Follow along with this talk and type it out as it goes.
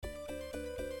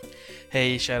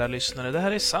Hej kära lyssnare, det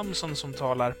här är Samson som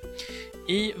talar.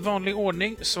 I vanlig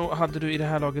ordning så hade du i det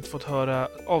här laget fått höra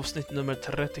avsnitt nummer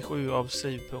 37 av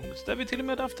Savepunkt, där vi till och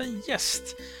med haft en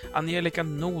gäst. Angelica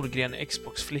Norgren,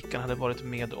 Xbox-flickan, hade varit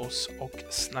med oss och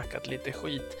snackat lite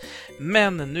skit.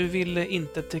 Men nu ville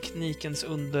inte teknikens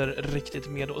under riktigt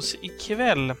med oss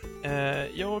ikväll.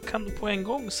 Jag kan på en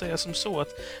gång säga som så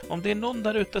att om det är någon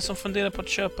där ute som funderar på att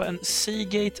köpa en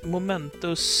Seagate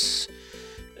Momentus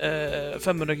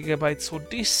 500 GB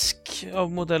hårddisk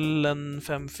av modellen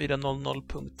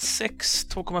 5400.6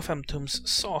 2,5 tums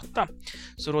SATA,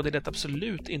 så råder det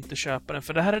absolut inte köpa den,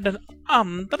 för det här är den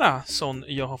andra som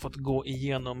jag har fått gå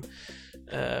igenom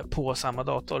på samma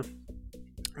dator.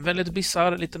 Väldigt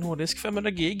bizarr liten hårddisk,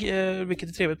 500 gig, vilket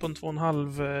är trevligt på en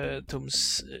 2,5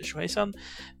 tums Schweizen.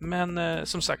 Men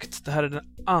som sagt, det här är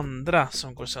den andra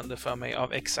som går sönder för mig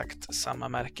av exakt samma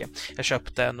märke. Jag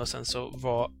köpte den och sen så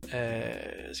var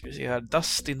ska vi se här,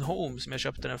 Dustin Home som jag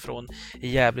köpte den från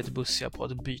jävligt bussiga på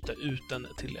att byta ut den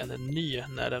till en ny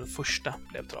när den första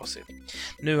blev trasig.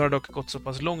 Nu har det dock gått så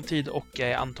pass lång tid och jag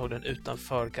är antagligen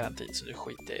utanför garantin, så nu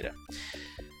skiter jag i det.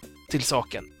 Till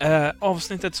saken.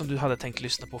 Avsnittet som du hade tänkt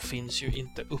lyssna på finns ju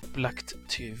inte upplagt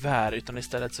tyvärr, utan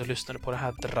istället så lyssnade du på det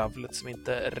här dravlet som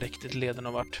inte riktigt leder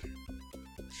någon vart.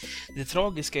 Det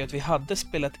tragiska är att vi hade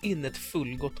spelat in ett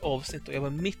fullgott avsnitt och jag var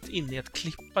mitt inne i att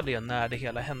klippa det när det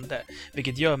hela hände,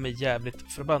 vilket gör mig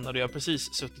jävligt förbannad. Jag har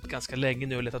precis suttit ganska länge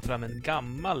nu och letat fram en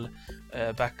gammal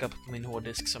backup på min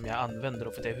hårddisk som jag använder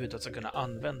och för att jag överhuvudtaget ska kunna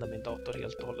använda min dator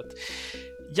helt och hållet.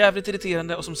 Jävligt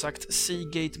irriterande, och som sagt,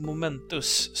 Seagate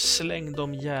Momentus, släng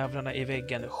de jävlarna i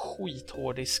väggen,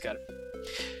 skithårddiskar.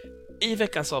 I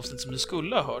veckans avsnitt som du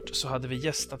skulle ha hört så hade vi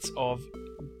gästats av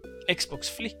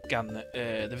Xbox-flickan,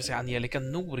 det vill säga Angelica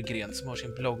Norgren, som har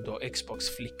sin blogg då,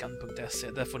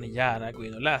 xboxflickan.se. Där får ni gärna gå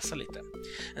in och läsa lite.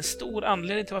 En stor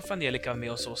anledning till varför Angelica var med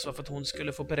hos oss var för att hon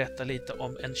skulle få berätta lite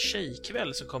om en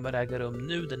tjejkväll som kommer äga rum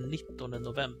nu den 19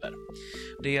 november.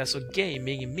 Det är alltså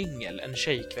gaming-mingel, en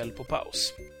tjejkväll på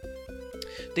paus.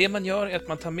 Det man gör är att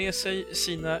man tar med sig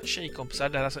sina tjejkompisar,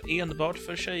 det är alltså enbart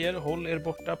för tjejer, håll er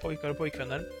borta pojkar och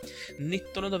pojkvänner.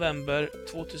 19 november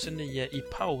 2009 i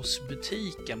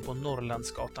Pausbutiken på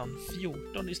Norrlandsgatan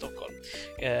 14 i Stockholm,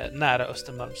 nära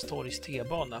Östermalmstorgs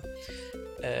T-bana.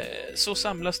 Så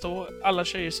samlas då alla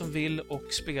tjejer som vill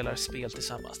och spelar spel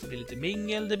tillsammans. Det blir lite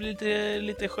mingel, det blir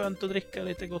lite skönt att dricka,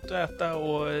 lite gott att äta,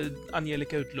 och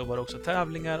Angelica utlovar också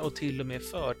tävlingar och till och med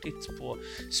förtitt på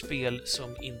spel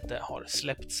som inte har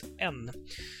släppts än.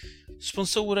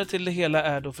 Sponsorer till det hela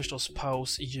är då förstås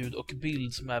Paus ljud och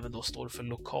bild, som även då står för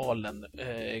lokalen.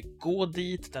 Gå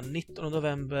dit den 19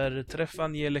 november, träffa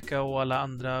Angelica och alla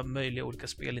andra möjliga olika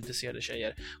spelintresserade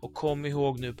tjejer. Och kom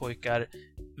ihåg nu pojkar,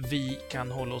 vi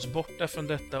kan hålla oss borta från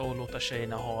detta och låta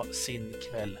tjejerna ha sin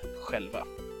kväll själva.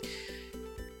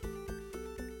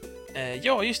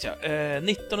 Ja, just ja.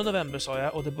 19 november sa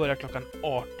jag, och det börjar klockan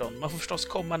 18. Man får förstås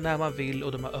komma när man vill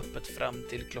och de har öppet fram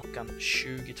till klockan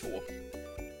 22.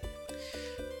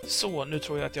 Så, nu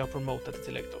tror jag att jag har promotat det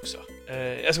tillräckligt också.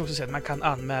 Jag ska också säga att man kan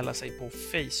anmäla sig på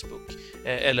Facebook.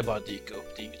 Eller bara dyka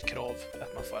upp, det är inget krav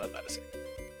att man får anmäla sig.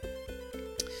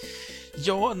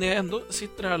 Ja, när jag ändå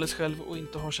sitter här alldeles själv och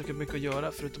inte har säkert mycket att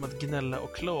göra förutom att gnälla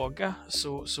och klaga,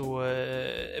 så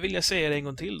vill jag säga det en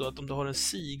gång till då, att om du har en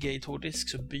Seagate hårddisk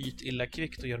så byt illa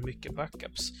kvickt och gör mycket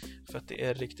backups, för att det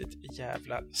är riktigt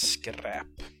jävla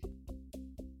skräp.